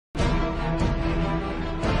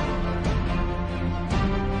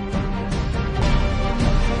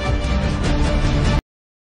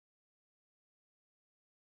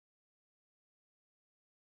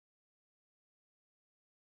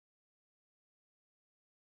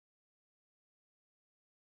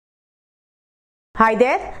Hi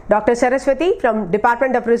there, Dr. Saraswati from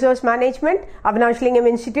Department of Resource Management, Avinash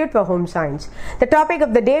Institute for Home Science. The topic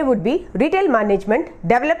of the day would be Retail Management,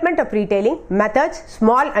 Development of Retailing, Methods,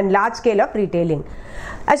 Small and Large Scale of Retailing.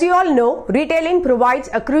 As you all know, retailing provides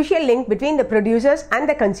a crucial link between the producers and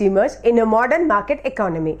the consumers in a modern market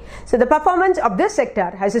economy. So the performance of this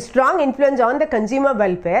sector has a strong influence on the consumer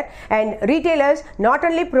welfare, and retailers not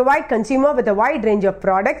only provide consumer with a wide range of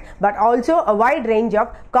products but also a wide range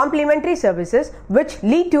of complementary services which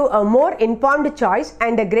lead to a more informed choice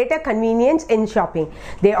and a greater convenience in shopping.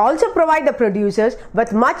 They also provide the producers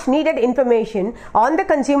with much needed information on the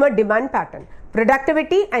consumer demand pattern.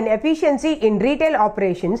 Productivity and efficiency in retail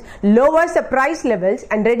operations lowers the price levels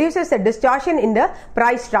and reduces the distortion in the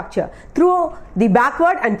price structure. Through the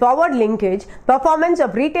backward and forward linkage, performance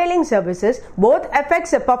of retailing services both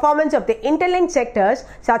affects the performance of the interlinked sectors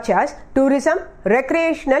such as tourism,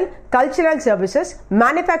 recreational, cultural services,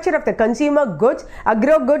 manufacture of the consumer goods,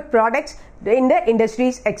 agro-good products in the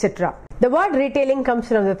industries, etc. The word retailing comes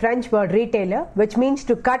from the French word retailer, which means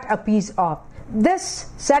to cut a piece off. This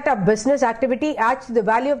set of business activity adds to the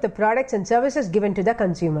value of the products and services given to the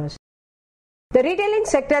consumers. The retailing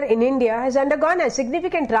sector in India has undergone a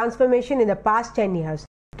significant transformation in the past 10 years.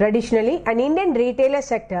 Traditionally, an Indian retailer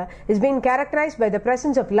sector is being characterized by the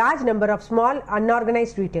presence of large number of small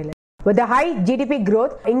unorganized retailers. With the high GDP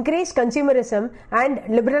growth, increased consumerism and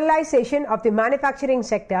liberalization of the manufacturing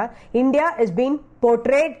sector, India is being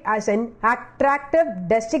portrayed as an attractive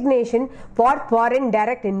destination for foreign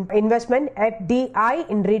direct investment (FDI)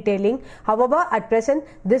 in retailing. However, at present,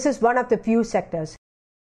 this is one of the few sectors.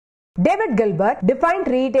 David Gilbert defined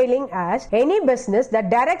retailing as any business that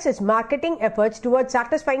directs its marketing efforts towards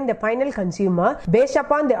satisfying the final consumer based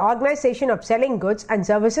upon the organization of selling goods and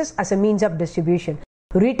services as a means of distribution.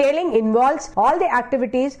 Retailing involves all the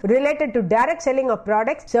activities related to direct selling of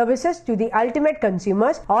products, services to the ultimate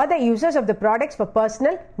consumers or the users of the products for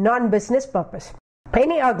personal, non-business purpose.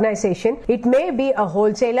 Any organization, it may be a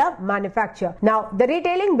wholesaler, manufacturer. Now, the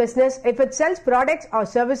retailing business, if it sells products or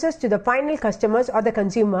services to the final customers or the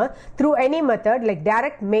consumer through any method like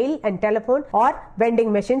direct mail and telephone or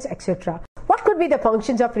vending machines, etc. What could be the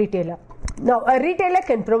functions of retailer? Now, a retailer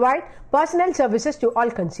can provide personal services to all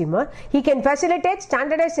consumers. He can facilitate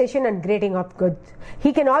standardization and grading of goods.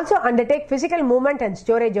 He can also undertake physical movement and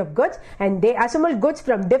storage of goods, and they assemble goods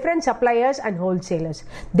from different suppliers and wholesalers.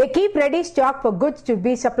 They keep ready stock for goods to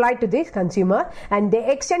be supplied to the consumer, and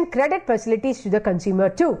they extend credit facilities to the consumer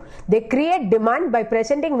too. They create demand by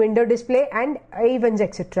presenting window display and events,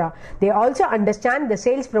 etc. They also understand the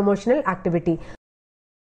sales promotional activity.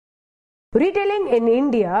 Retailing in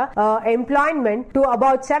India employment to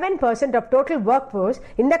about 7% of total workforce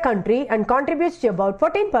in the country and contributes to about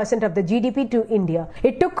 14% of the GDP to India.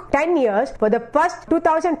 It took 10 years for the first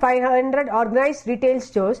 2,500 organized retail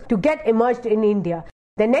stores to get emerged in India.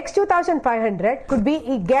 The next 2,500 could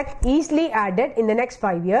get easily added in the next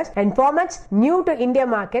 5 years, and formats new to India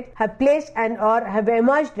market have placed and or have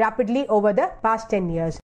emerged rapidly over the past 10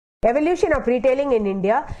 years. Evolution of retailing in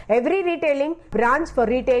India. Every retailing brands for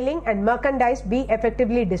retailing and merchandise be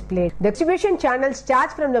effectively displayed. The distribution channel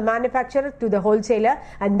starts from the manufacturer to the wholesaler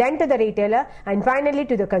and then to the retailer and finally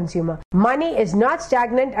to the consumer. Money is not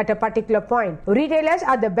stagnant at a particular point. Retailers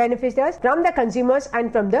are the beneficiaries from the consumers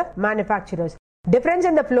and from the manufacturers. Difference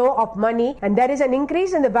in the flow of money, and there is an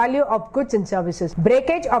increase in the value of goods and services.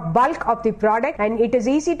 Breakage of bulk of the product, and it is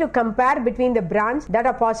easy to compare between the brands that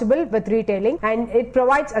are possible with retailing, and it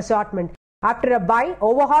provides assortment. After a buy,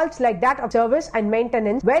 overhauls like that of service and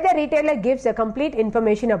maintenance, where the retailer gives the complete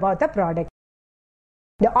information about the product.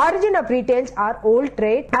 The origin of retails are old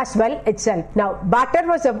trade as well itself. Now, barter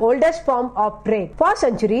was the oldest form of trade. For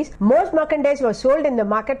centuries, most merchandise was sold in the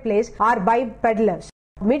marketplace or by peddlers.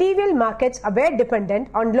 Medieval markets were dependent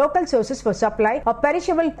on local sources for supply of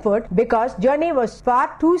perishable food because journey was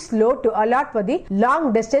far too slow to allot for the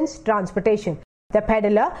long distance transportation. The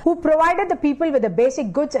peddler, who provided the people with the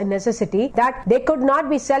basic goods and necessity that they could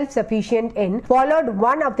not be self-sufficient in, followed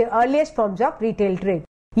one of the earliest forms of retail trade.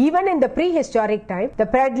 Even in the prehistoric time, the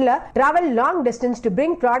peddler traveled long distance to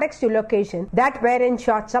bring products to locations that were in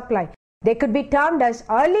short supply. They could be termed as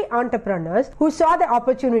early entrepreneurs who saw the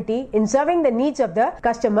opportunity in serving the needs of the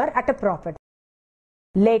customer at a profit.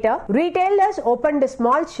 Later, retailers opened a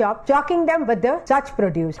small shop stocking them with such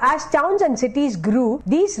produce. As towns and cities grew,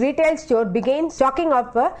 these retail stores began stocking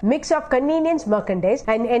up a mix of convenience merchandise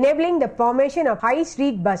and enabling the formation of high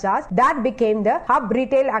street bazaars that became the hub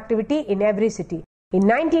retail activity in every city. In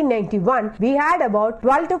 1991, we had about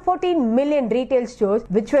 12 to 14 million retail stores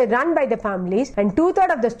which were run by the families, and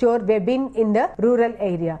 2/3 of the store were been in the rural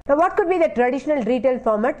area. Now, what could be the traditional retail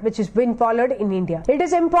format which has been followed in India? It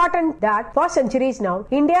is important that for centuries now,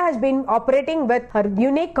 India has been operating with her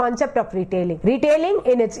unique concept of retailing. Retailing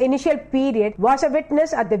in its initial period was a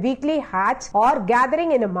witness at the weekly hats or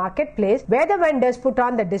gathering in a marketplace where the vendors put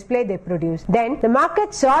on the display they produced. Then the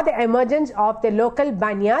market saw the emergence of the local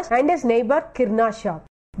banyas and his neighbor kirna shop.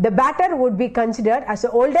 The batter would be considered as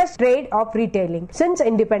the oldest trade of retailing. Since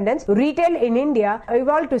independence, retail in India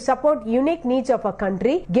evolved to support unique needs of a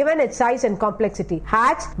country given its size and complexity.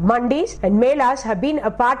 Hats, mandis and melas have been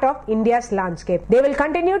a part of India's landscape. They will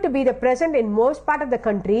continue to be the present in most part of the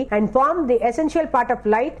country and form the essential part of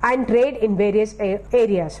life and trade in various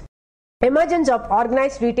areas. Emergence of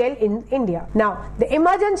organized retail in India. Now, the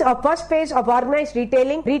emergence of first phase of organized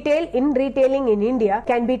retailing in India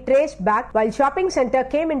can be traced back while shopping center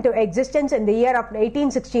came into existence in the year of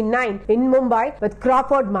 1869 in Mumbai with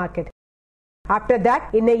Crawford Market. After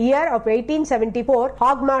that, in the year of 1874,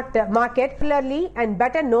 Hog Market, popularly and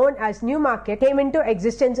better known as New Market, came into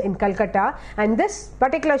existence in Calcutta, and this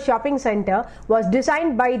particular shopping center was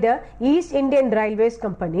designed by the East Indian Railways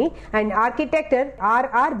Company and architect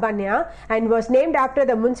R.R. Banya, and was named after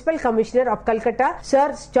the Municipal Commissioner of Calcutta,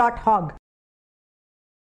 Sir Stuart Hogg.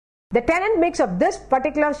 The tenant mix of this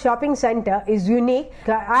particular shopping center is unique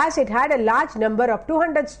as it had a large number of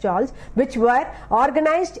 200 stalls which were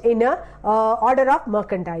organized in a order of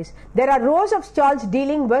merchandise. There are rows of stalls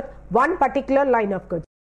dealing with one particular line of goods.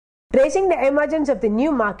 Tracing the emergence of the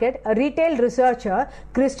new market, a retail researcher,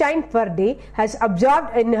 Christine Purdy, has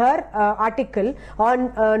observed in her article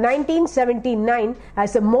on 1979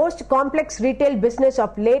 as the most complex retail business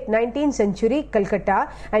of late 19th century Calcutta,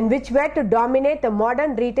 and which were to dominate the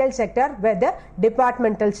modern retail sector were the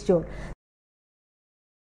departmental store.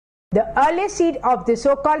 The earliest seed of the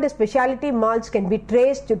so-called specialty malls can be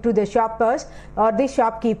traced to the shoppers or the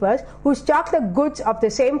shopkeepers who stock the goods of the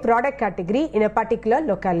same product category in a particular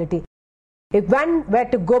locality. If one were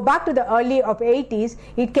to go back to the early of 80s,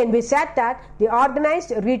 it can be said that the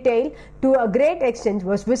organized retail to a great extent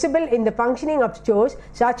was visible in the functioning of stores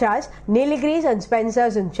such as Nilgiris and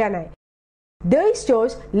Spencer's in Chennai. These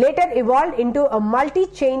stores later evolved into a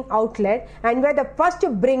multi-chain outlet and were the first to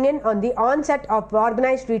bring in on the onset of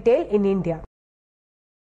organized retail in India.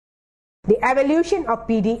 The evolution of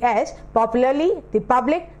PDS, popularly the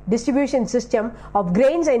public distribution system of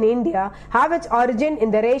grains in India, have its origin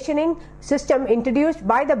in the rationing system introduced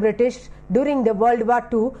by the British during the World War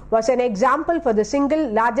II, was an example for the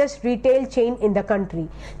single largest retail chain in the country.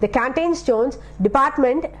 The canteen stores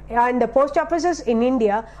department and the post offices in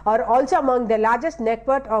India are also among the largest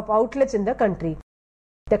network of outlets in the country.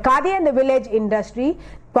 The Khadi and the village industry,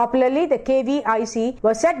 popularly the KVIC,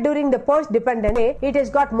 was set during the post-dependence. It has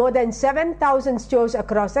got more than 7,000 stores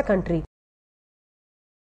across the country.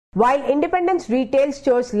 While independent retail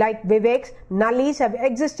stores like Vivek's, Nalli's have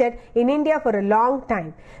existed in India for a long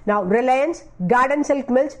time. Now, Reliance, Garden Silk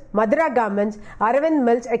Mills, Madura Garments, Aravind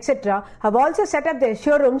Mills, etc. have also set up their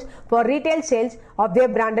showrooms for retail sales of their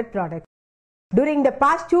branded products. During the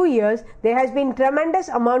past 2 years, there has been tremendous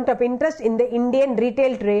amount of interest in the Indian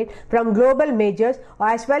retail trade from global majors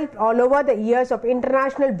as well all over the years of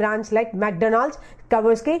international brands like McDonald's,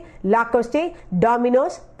 Kawasaki, Lacoste,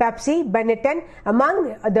 Domino's, Pepsi, Benetton,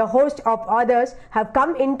 among the host of others have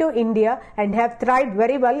come into India and have thrived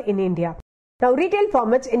very well in India. Now, retail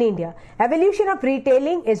formats in India. Evolution of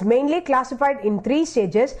retailing is mainly classified in 3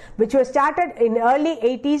 stages, which were started in early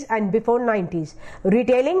 80s and before 90s.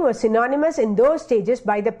 Retailing was synonymous in those stages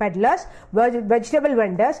by the peddlers, vegetable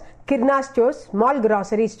vendors, kirna stores, small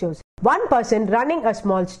grocery stores. One person running a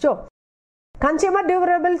small store. Consumer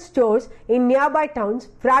durable stores in nearby towns,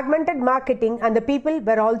 fragmented marketing, and the people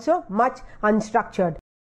were also much unstructured.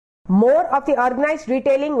 More of the organized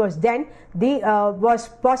retailing was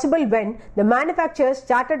possible when the manufacturers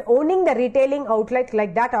started owning the retailing outlet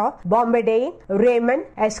like that of Bombay Dyeing, Raymond,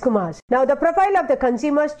 Escumas. Now, the profile of the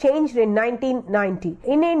consumers changed in 1990.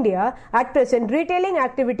 In India, at present, retailing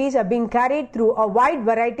activities are being carried through a wide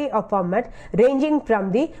variety of formats, ranging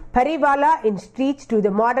from the Pariwala in streets to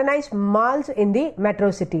the modernized malls in the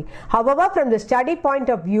metro city. However, from the study point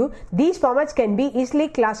of view, these formats can be easily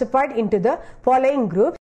classified into the following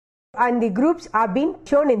groups, and the groups are being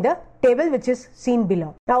shown in the table which is seen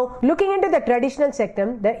below. Now, looking into the traditional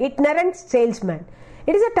sector, the itinerant salesman.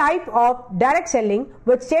 It is a type of direct selling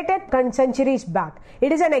which started centuries back.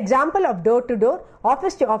 It is an example of door-to-door,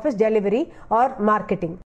 office-to-office delivery or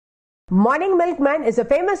marketing. Morning milkman is a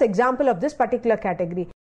famous example of this particular category.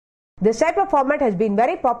 This type of format has been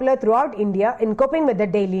very popular throughout India in coping with the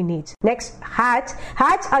daily needs. Next, hats.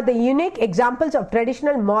 Hats are the unique examples of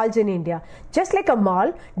traditional malls in India. Just like a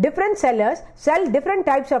mall, different sellers sell different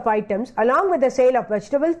types of items along with the sale of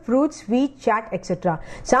vegetables, fruits, sweets, chat, etc.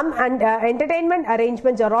 Some entertainment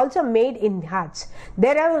arrangements are also made in hats.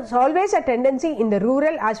 There is always a tendency in the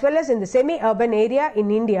rural as well as in the semi-urban area in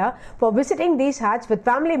India for visiting these hats with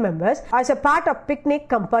family members as a part of picnic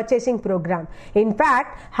cum purchasing program. In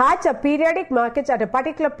fact, hats are periodic markets at a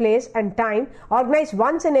particular place and time organized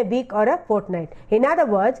once in a week or a fortnight. In other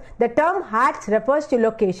words, the term hats refers to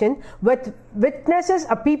location with witnesses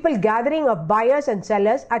a people gathering of buyers and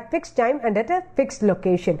sellers at fixed time and at a fixed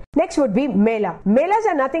location. Next would be Mela. Melas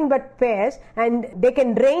are nothing but fairs and they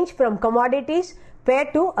can range from commodities fair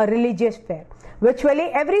to a religious fair. Virtually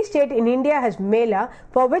every state in India has Mela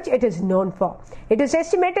for which it is known for. It is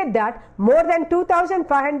estimated that more than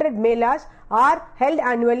 2,500 Melas are held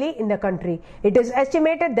annually in the country. It is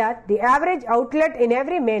estimated that the average outlet in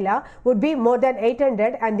every Mela would be more than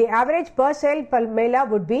 800 and the average per sale per Mela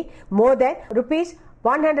would be more than rupees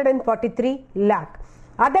 143 lakh.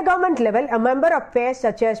 At the government level, a number of fairs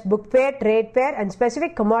such as book fair, trade fair and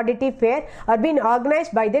specific commodity fair are being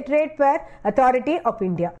organized by the Trade Fair Authority of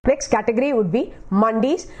India. Next category would be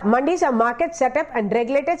mandis. Mandis are markets set up and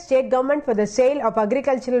regulated state government for the sale of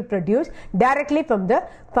agricultural produce directly from the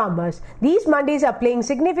farmers. These mandis are playing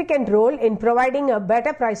significant role in providing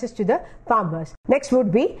better prices to the farmers. Next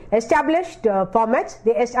would be established formats.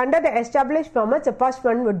 Under the established formats, the first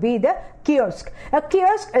one would be the kiosk. A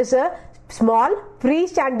kiosk is a small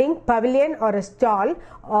freestanding pavilion or a stall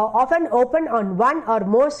often open on one or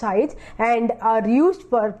more sides and are used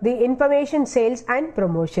for the information sales and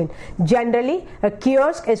promotion. Generally, a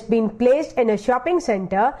kiosk is being placed in a shopping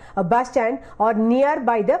center, a bus stand or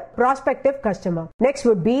nearby the prospective customer. Next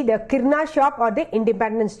would be the kirana shop or the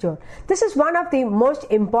independent store. This is one of the most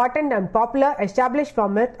important and popular established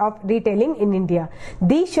format of retailing in India.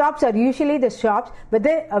 These shops are usually the shops with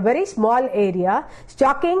a very small area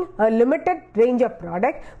stocking a limited range of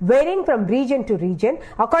product varying from region to region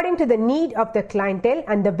according to the need of the clientele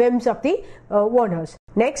and the whims of the owners.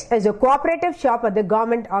 Next is a cooperative shop or the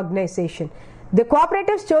government organization. The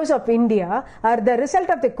cooperative stores of India are the result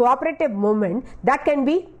of the cooperative movement that can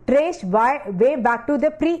be traced way back to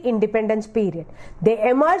the pre-independence period. They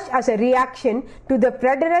emerged as a reaction to the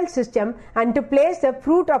federal system and to place the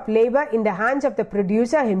fruit of labor in the hands of the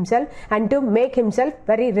producer himself and to make himself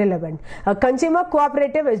very relevant. A consumer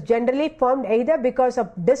cooperative is generally formed either because of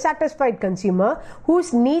dissatisfied consumer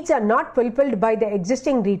whose needs are not fulfilled by the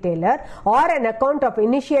existing retailer or an account of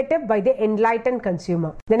initiative by the enlightened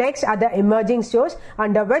consumer. The next are the emerging stores,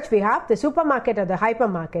 under which we have the supermarket or the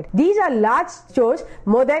hypermarket. These are large stores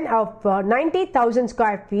more than of 90,000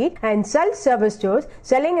 square feet and self-service stores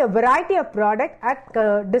selling a variety of products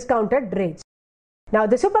at discounted rates. Now,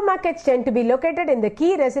 the supermarkets tend to be located in the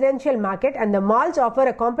key residential market and the malls offer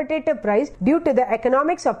a competitive price due to the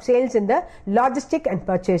economics of sales in the logistic and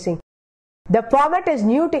purchasing. The format is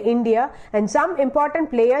new to India and some important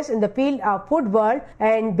players in the field are Food World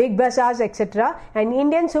and Big Bazaars, etc. and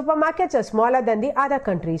Indian supermarkets are smaller than the other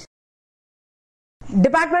countries.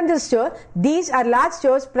 Departmental store. These are large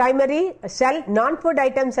stores primarily sell non-food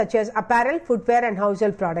items such as apparel, footwear and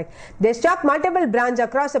household products. They stock multiple brands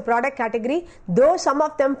across the product category, though some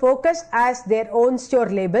of them focus as their own store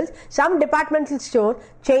labels. Some departmental store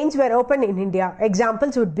chains were opened in India.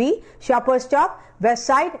 Examples would be Shoppers Stop,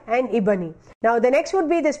 Westside and Ebony. Now the next would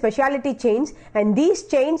be the specialty chains, and these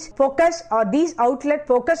chains focus or these outlets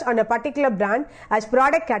focus on a particular brand as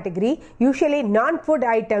product category, usually non-food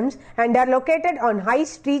items, and are located on high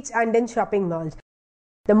streets and in shopping malls.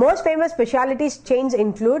 The most famous specialty chains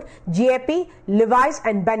include GAP, Levi's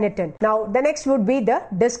and Benetton. Now the next would be the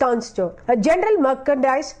discount store. A general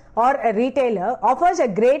merchandise or a retailer offers a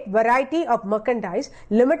great variety of merchandise,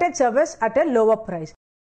 limited service at a lower price.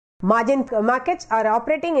 Margin markets are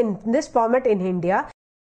operating in this format in India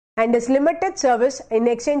and is limited service in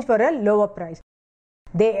exchange for a lower price.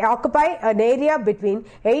 They occupy an area between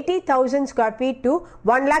 80,000 square feet to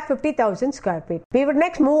 1,50,000 square feet. We would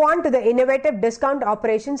next move on to the innovative discount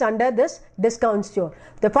operations under this discount store.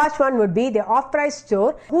 The first one would be the off-price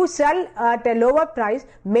store, who sell at a lower price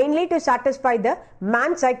mainly to satisfy the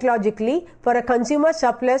man psychologically for a consumer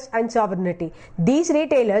surplus and sovereignty. These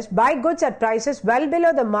retailers buy goods at prices well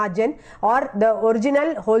below the margin or the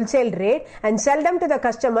original wholesale rate and sell them to the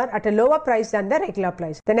customer at a lower price than the regular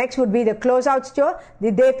price. The next would be the closeout store.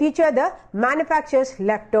 they feature the manufacturer's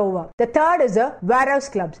leftover. The third is the warehouse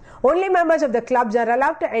clubs. Only members of the clubs are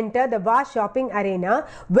allowed to enter the vast shopping arena,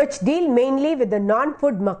 which deal mainly with the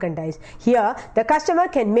non-food merchandise. Here, the customer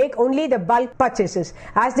can make only the bulk purchases.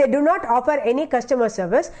 As they do not offer any customer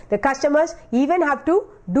service, the customers even have to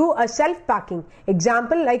do a self-packing.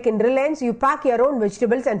 Example, like in Reliance, you pack your own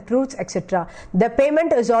vegetables and fruits, etc. The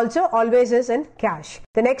payment is also always in cash.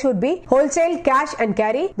 The next would be wholesale cash and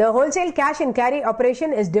carry. The wholesale cash and carry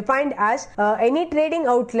operation is defined as any trading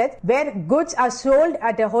outlet where goods are sold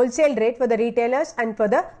at a wholesale rate for the retailers and for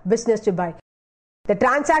the business to buy. The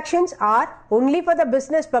transactions are only for the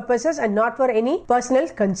business purposes and not for any personal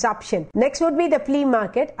consumption. Next would be the flea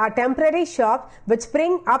market, a temporary shop which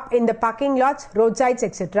spring up in the parking lots, roadsides,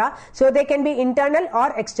 etc. So they can be internal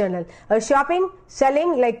or external. A shopping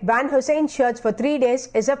selling like Van Hussein shirts for 3 days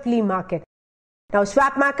is a flea market. Now,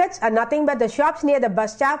 swap markets are nothing but the shops near the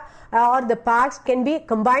bus stop or the parks can be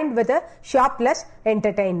combined with a shop plus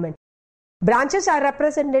entertainment. Branches are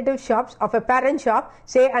representative shops of a parent shop,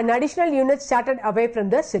 say an additional unit started away from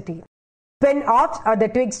the city. Spin-offs or the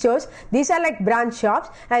twig stores, these are like branch shops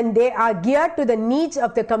and they are geared to the needs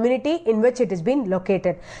of the community in which it has been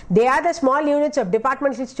located. They are the small units of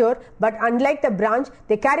departmental store, but unlike the branch,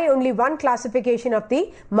 they carry only one classification of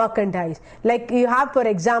the merchandise. Like you have, for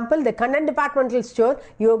example, the Kannan departmental store,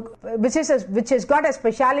 which has got a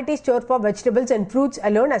specialty store for vegetables and fruits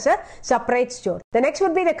alone as a separate store. The next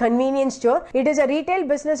would be the convenience store. It is a retail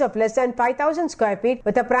business of less than 5,000 square feet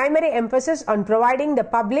with a primary emphasis on providing the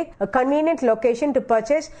public a convenient location to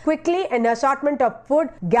purchase quickly an assortment of food,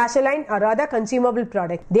 gasoline or other consumable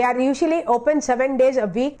products. They are usually open 7 days a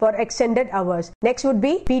week for extended hours. Next would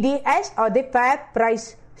be PDS or the fair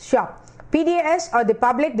price shop. PDS or the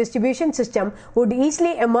public distribution system would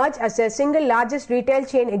easily emerge as the single largest retail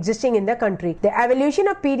chain existing in the country. The evolution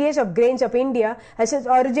of PDS of Grains of India has its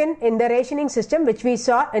origin in the rationing system which we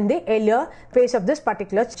saw in the earlier phase of this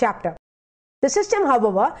particular chapter. The system,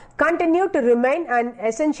 however, continued to remain an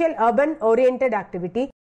essential urban-oriented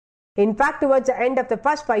activity. In fact, towards the end of the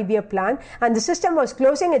first 5-year plan, and the system was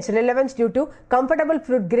closing its relevance due to comfortable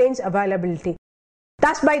food grains availability.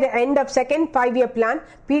 Thus, by the end of second 5-year plan,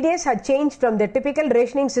 PDS had changed from the typical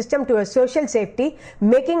rationing system to a social safety,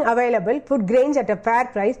 making available food grains at a fair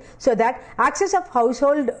price so that access of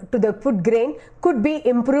household to the food grain could be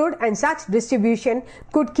improved and such distribution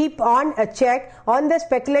could keep on a check on the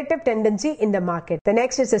speculative tendency in the market. The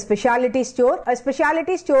next is a specialty store. A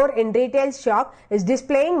specialty store in retail shop is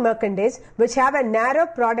displaying merchandise which have a narrow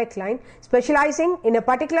product line, specializing in a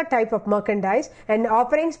particular type of merchandise and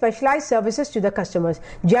offering specialized services to the customers.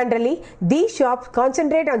 Generally, these shops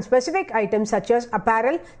concentrate on specific items such as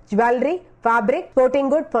apparel, jewelry, fabric, sporting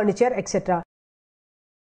good, furniture, etc.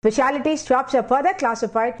 Specialty shops are further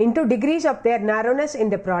classified into degrees of their narrowness in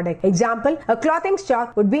the product. Example, a clothing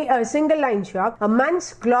shop would be a single line shop, a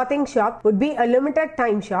men's clothing shop would be a limited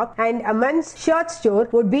time shop, and a men's shirt store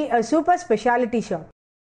would be a super specialty shop.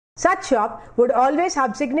 Such shop would always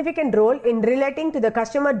have significant role in relating to the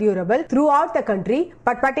customer durable throughout the country,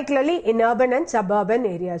 but particularly in urban and suburban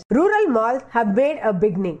areas. Rural malls have made a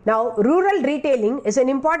beginning. Now, rural retailing is an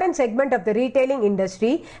important segment of the retailing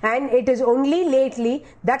industry, and it is only lately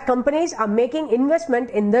that companies are making investment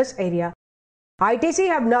in this area. ITC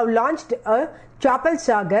have now launched a Chapel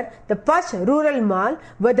Sagar, the first rural mall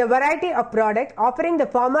with a variety of products offering the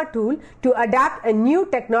farmer tool to adapt a new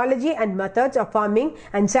technology and methods of farming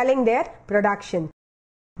and selling their production.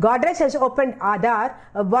 Godrej has opened Aadhar,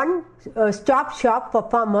 a one-stop shop for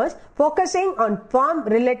farmers focusing on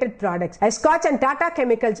farm-related products. Escorts and Tata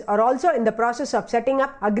Chemicals are also in the process of setting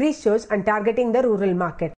up agri stores and targeting the rural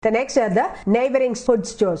market. The next are the neighboring food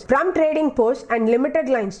stores. From trading posts and limited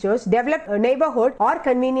line stores, develop a neighborhood or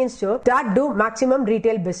convenience store that do maximum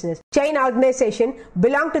retail business. Chain organization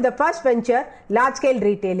belong to the first venture, large-scale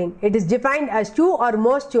retailing. It is defined as 2 or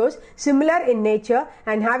more stores similar in nature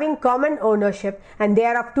and having common ownership, and they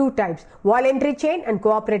are of 2 types, voluntary chain and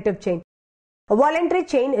cooperative chain. A voluntary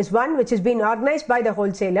chain is one which has been organized by the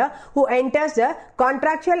wholesaler who enters the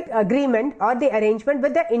contractual agreement or the arrangement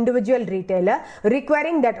with the individual retailer,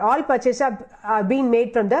 requiring that all purchases are being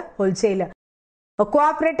made from the wholesaler. A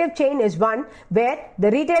cooperative chain is one where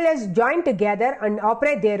the retailers join together and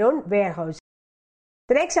operate their own warehouse.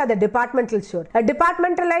 The next are the departmental store. A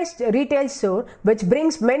departmentalized retail store which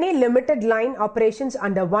brings many limited line operations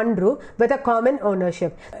under one roof with a common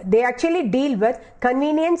ownership. They actually deal with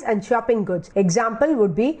convenience and shopping goods. Example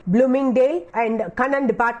would be Bloomingdale and Kannan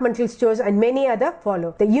departmental stores, and many other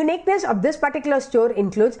follow. The uniqueness of this particular store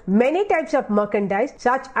includes many types of merchandise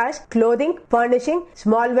such as clothing, furnishing,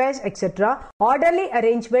 small wares, etc., orderly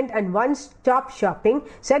arrangement and one-stop shopping,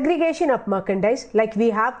 segregation of merchandise like we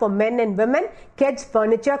have for men and women, kids,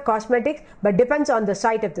 furniture, cosmetics, but depends on the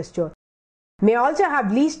site of the store. May also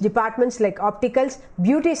have leased departments like opticals,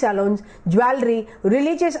 beauty salons, jewelry,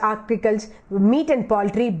 religious articles, meat and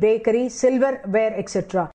poultry, bakery, silverware,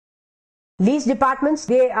 etc. Lease departments,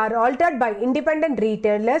 they are altered by independent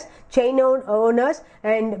retailers, chain owners,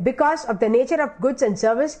 and because of the nature of goods and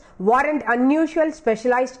service, warrant unusual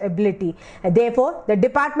specialized ability. And therefore, the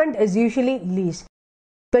department is usually leased.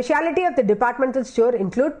 Speciality of the departmental store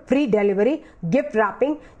include free delivery, gift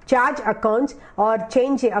wrapping, charge accounts or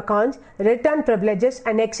change accounts, return privileges,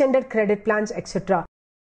 and extended credit plans, etc.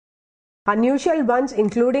 Unusual ones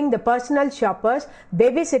including the personal shoppers,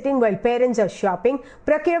 babysitting while parents are shopping,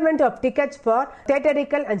 procurement of tickets for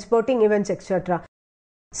theatrical and sporting events, etc.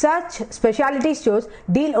 Such specialty stores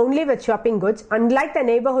deal only with shopping goods, unlike the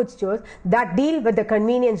neighborhood stores that deal with the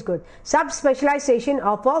convenience goods. Sub-specialization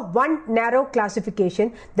offer one narrow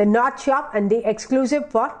classification, the North Shop and the exclusive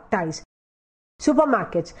for ties.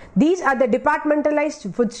 Supermarkets. These are the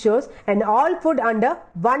departmentalized food stores and all food under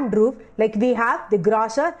one roof, like we have the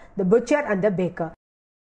grocer, the butcher and the baker.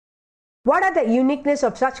 What are the uniqueness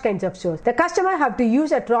of such kinds of stores? The customer have to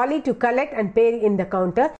use a trolley to collect and pay in the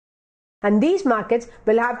counter. And these markets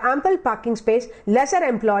will have ample parking space, lesser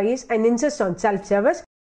employees, and insist on self-service.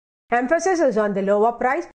 Emphasis is on the lower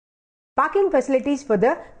price, parking facilities for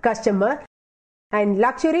the customer, and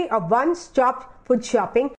luxury of one-stop food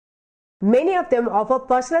shopping. Many of them offer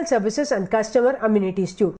personal services and customer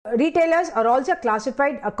amenities too. Retailers are also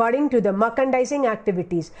classified according to the merchandising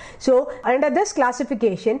activities. So, under this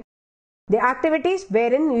classification, the activities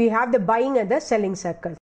wherein we have the buying and the selling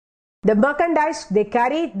circle. The merchandise, they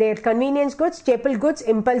carry their convenience goods, staple goods,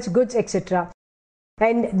 impulse goods, etc.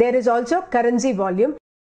 And there is also currency volume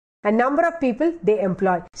and number of people they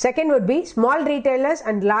employ. Second would be small retailers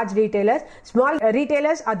and large retailers. Small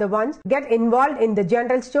retailers are the ones get involved in the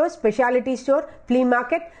general store, specialty store, flea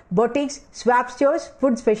market, boutiques, swap stores,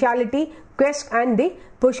 food specialty, kiosk and the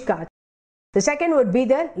push cart. The second would be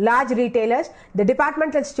the large retailers, the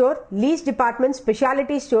departmental store, lease departments,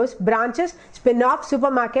 specialty stores, branches, spin-off,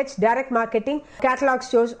 supermarkets, direct marketing, catalog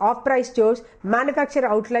stores, off-price stores, manufacturer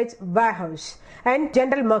outlets, warehouse, and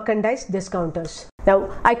general merchandise discounters.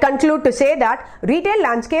 Now, I conclude to say that retail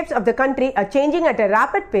landscapes of the country are changing at a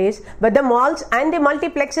rapid pace, with the malls and the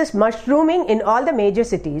multiplexes mushrooming in all the major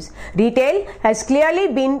cities. Retail has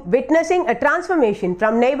clearly been witnessing a transformation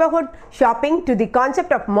from neighborhood shopping to the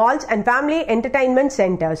concept of malls and family entertainment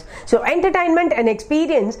centers. So, entertainment and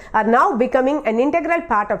experience are now becoming an integral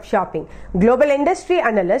part of shopping. Global industry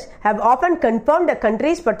analysts have often confirmed the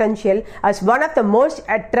country's potential as one of the most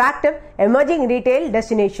attractive emerging retail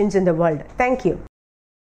destinations in the world. Thank you.